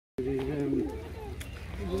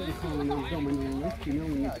kind of abdominal lift, you know,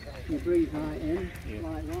 you breathe right in,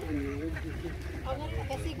 like that, and you live.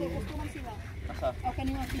 Kasi kung gusto man sila, okay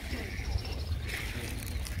na yung picture.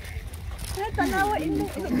 Tanawa,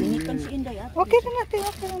 inikan si Inday. Okay na natin,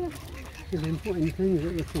 okay na natin. And then putting things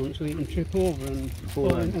at the front so you can trip over and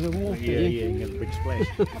fall into the water. Yeah, and get a big splash.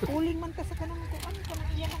 Napuling man ka sa kanang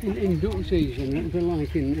In duck season, it'd be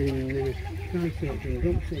like in Christchurch in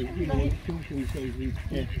duck season, you know, shooting season,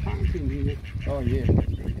 patching, you know. Oh, yeah.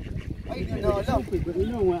 It's stupid, but you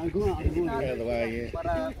know where to go out of the way. Out of the way, yeah.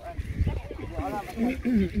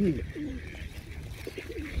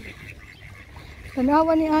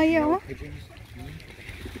 Tanawa ni Aya, oh.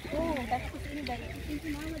 Oh, that's si Inday.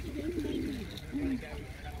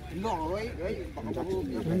 No, right? I'm a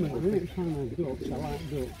great fan of ducks, I like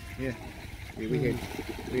ducks. Yeah. We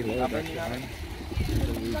love that at home.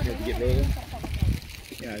 So we had to get rid of them.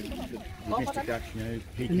 Yeah, the domestic ducks, you know,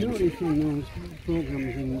 I noticed on those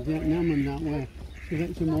programs in Vietnam and that where they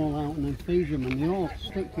get them all out and then feed them and they all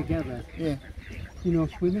stick together. Yeah. You know,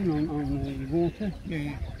 swimming on the water.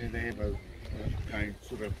 Yeah, yeah. They have a kind of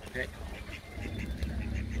sort of pack.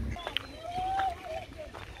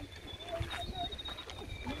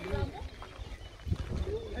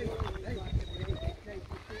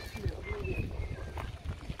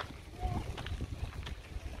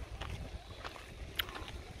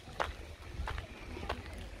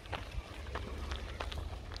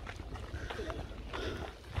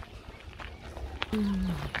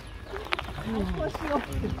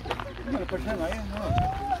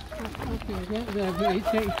 Okay, get there, but it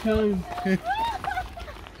takes time.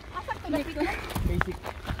 Basic.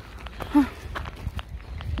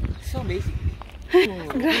 So basic.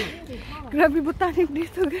 Grabe botanic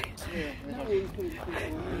dito, guys.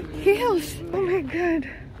 Hills! Oh my God.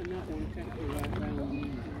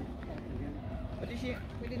 Pati siya,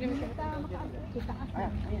 pwede naman siya.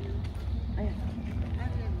 Ayan, ayan. Ayan.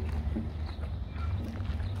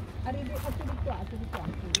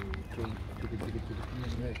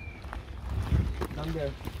 Down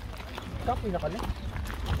there. Kapoy na ka na.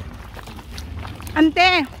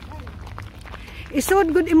 Ante!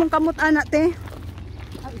 Isod good imong kamot anak, te.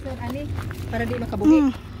 Isod, ani, para di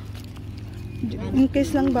makabuhi. In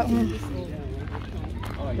case lang ba?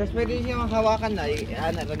 Tapos pwede siya hawakan na,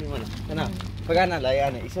 anak lang yung ano. Ano? Pag anak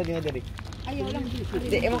lang, anak. Isod yung dali. Ayaw lang.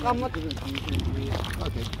 Hindi, imong kamot.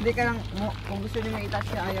 Okay. Hindi ka lang, kung gusto niyo may itas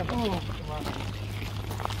siya, ayaw. Oo.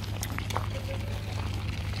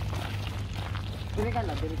 Dili ka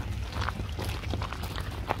lang, dili.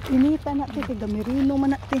 Inita na, te. Gamirino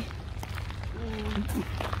man na, te.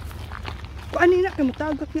 Kung ano na,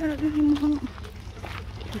 kamutagak niya na rin yung mga...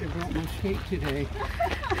 Should have brought my skate today.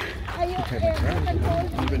 Ayaw,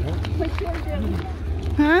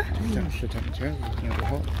 Ha? Shut up and tell you know,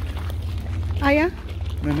 hot. Aya?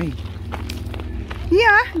 No, me.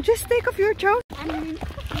 Yeah, just take off your trousers. We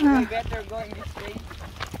better go in this way.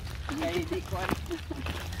 Kaya di ko ano.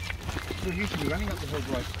 So you should be running up the hill,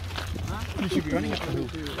 right? Huh? You should be running up the hill.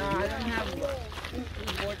 No, I don't have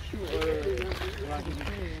board shoe or I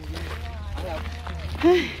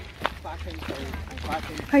have fashion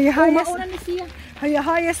Hayahayas. mauna ni siya.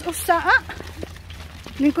 Hayahayas usa, ah.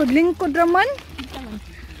 Lingkod-lingkod raman.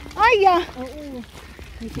 Aya. Oo.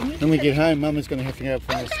 When we get home, Mama's going to have to go up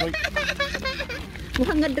for a sleep.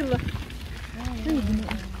 Buhangad ba?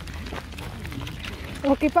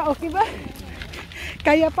 Okay pa, okay ba?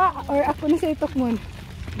 Kaya pa, or ako na sa itok mo.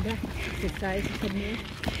 Exercise sa niya.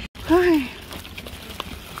 Ay.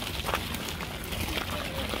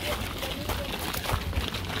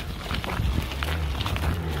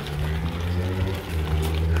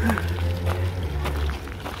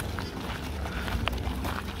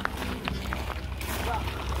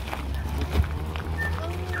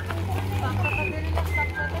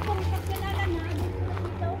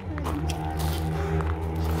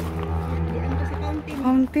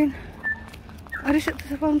 Fountain. Aris ito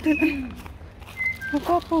sa fountain. Ay.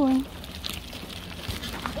 Nakapo eh.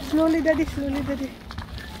 Slowly daddy, slowly daddy.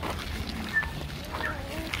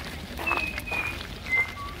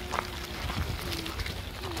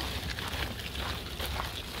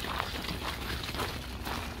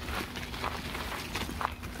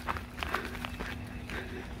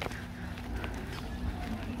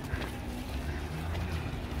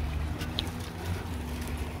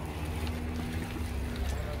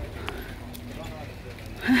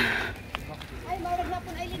 Ay, mawag na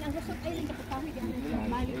po na Aileen. Ang gusto Aileen sa pagkawid.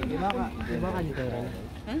 Iba ka ni Dora?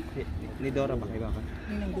 Ha? Ni Dora ba? Iba ka?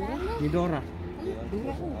 Ninang Dura? Ni Dora.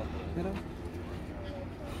 Dura ko. Pero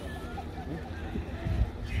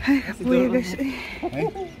Ay, kapuya guys.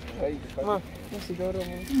 Ma, siguro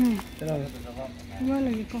mo. Wala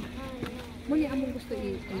lagi ko. Muli among gusto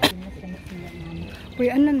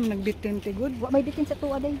Puya, anan nagbitin ti good? may bitin sa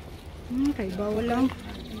tuwa day. Kay bawal lang.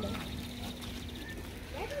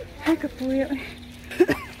 Ay, kapuya.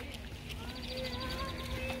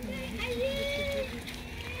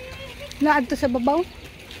 Naad to sa babaw?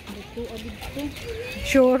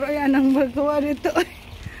 Sure, ay anang magawa dito.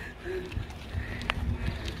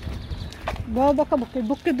 Bawa baka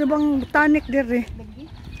bukid na bang botanic diri.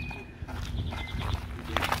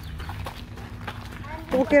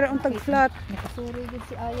 Okay ra untag flat. Nakasuri din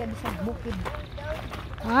si Aya sa bukid.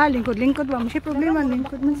 Lingkod-lingkod ba? Masih problema,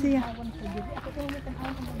 lingkod man siya.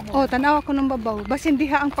 Oh, tanaw ako ng babaw. Basin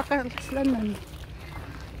diha ang pakaslanan.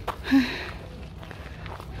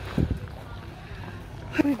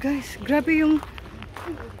 Ay guys, grabe yung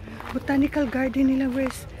botanical garden nila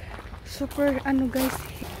guys. Super ano guys,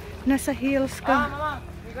 nasa hills ka. Mama,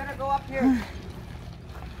 we're gonna go up here.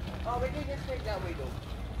 Oh, we can just take that way though.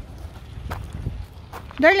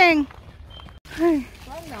 Darling! Ay,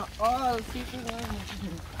 Sana all sitting on.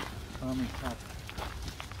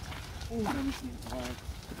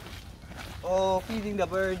 Oh, feeding the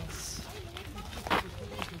birds.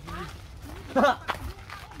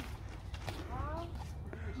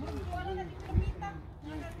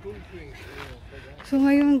 so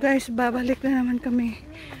ngayon guys, babalik na naman kami.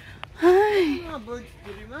 Ay! Mga birds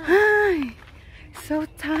diri man. Ay! So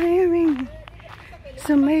tiring.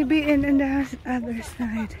 So maybe in the other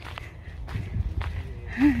side.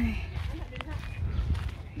 Ay.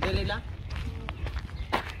 Dili lang.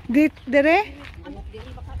 Dire?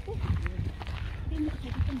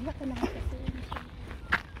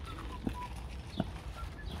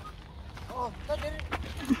 Oh, dili.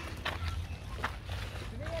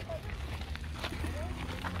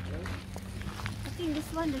 I think this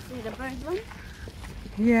one is the bird one.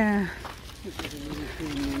 Yeah.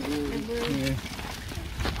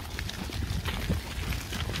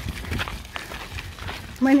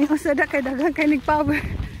 Maning usada kay dagang kay nagpower.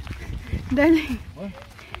 Darling.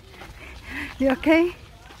 You okay?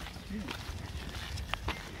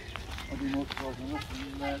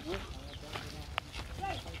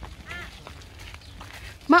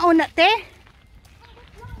 Mauna te?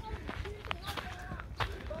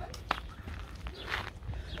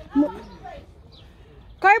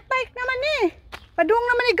 Car park naman eh. Padung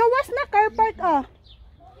naman eh gawas na car park ah.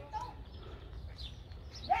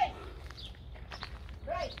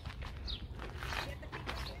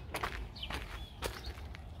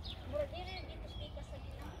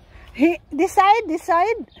 This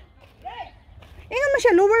side. Ingon mo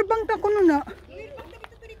siya, lower bank ta kuno na.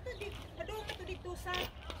 Padung ka dito sa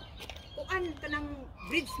kuan kanang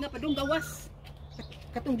bridge nga padung gawas.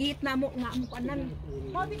 Katong giit na mo nga amo kanan.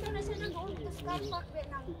 Mo dito na siya nang doon sa car park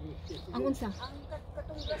nang ang unsa? Ang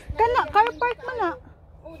katong gas na. Kana car park man na.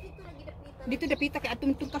 Oh, dito na gidapita. Dito dapita kay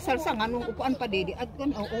atong tung kasalsa nganong upuan pa dedi. At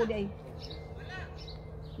kan oh day.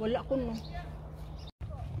 Wala ko no.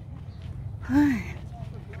 Ay.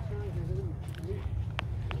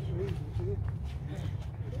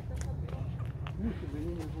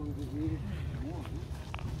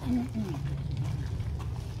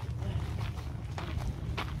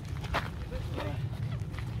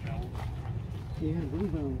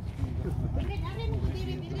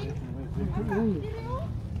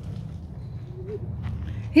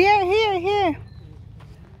 Here.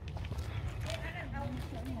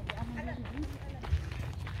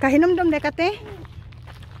 Kahinomdom na ka te?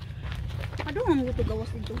 Padung ang gusto gawas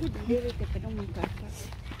dito. Dili kay padung ang car park.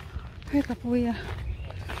 Ay kapuya.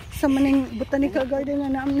 Sa maning botanical garden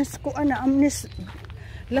na naamnes ko naamnes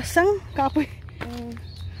lasang kapoy.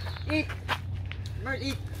 Eat. Bird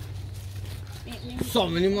eat. So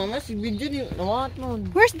many mama si video ni nawat mon.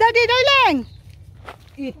 Where's Daddy darling?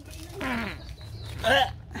 Eat.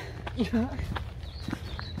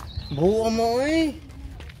 Buo mo eh.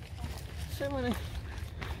 Sama na.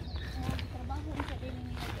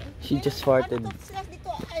 She just farted.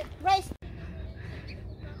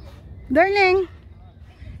 Darling.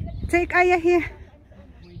 Take Aya here.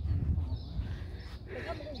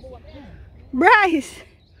 Bryce.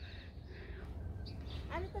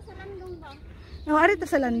 Ano ta sa landong ba? Oh, ari ta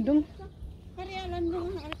sa landong. Kari ang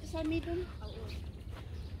landong ano ta sa midong.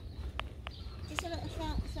 Sa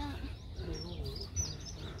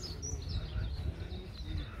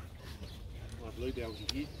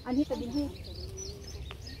Ani ta dinhi.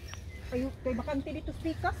 Kay bakante dito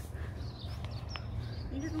pikas.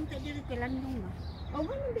 Dito tong ta diri kay landong ba. Oh,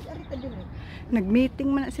 wala nang ari ta diri. Nag-meeting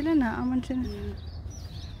man na sila na aman sila.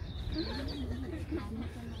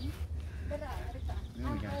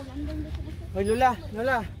 Hoy, Lola,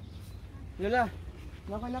 Lola. Lola.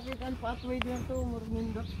 Nakakita ang pathway din to,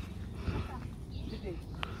 Mornindot. Sige.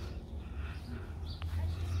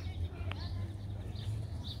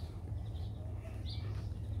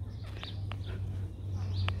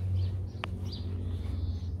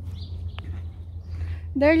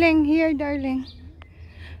 Darling, here, darling.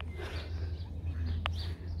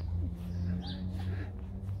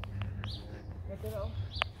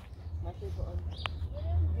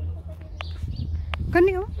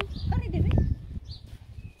 Kani oh? Kani dire.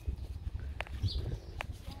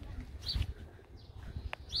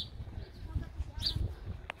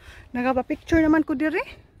 Nakapapicture naman ko dire.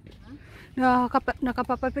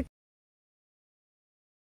 Nakapapapicture.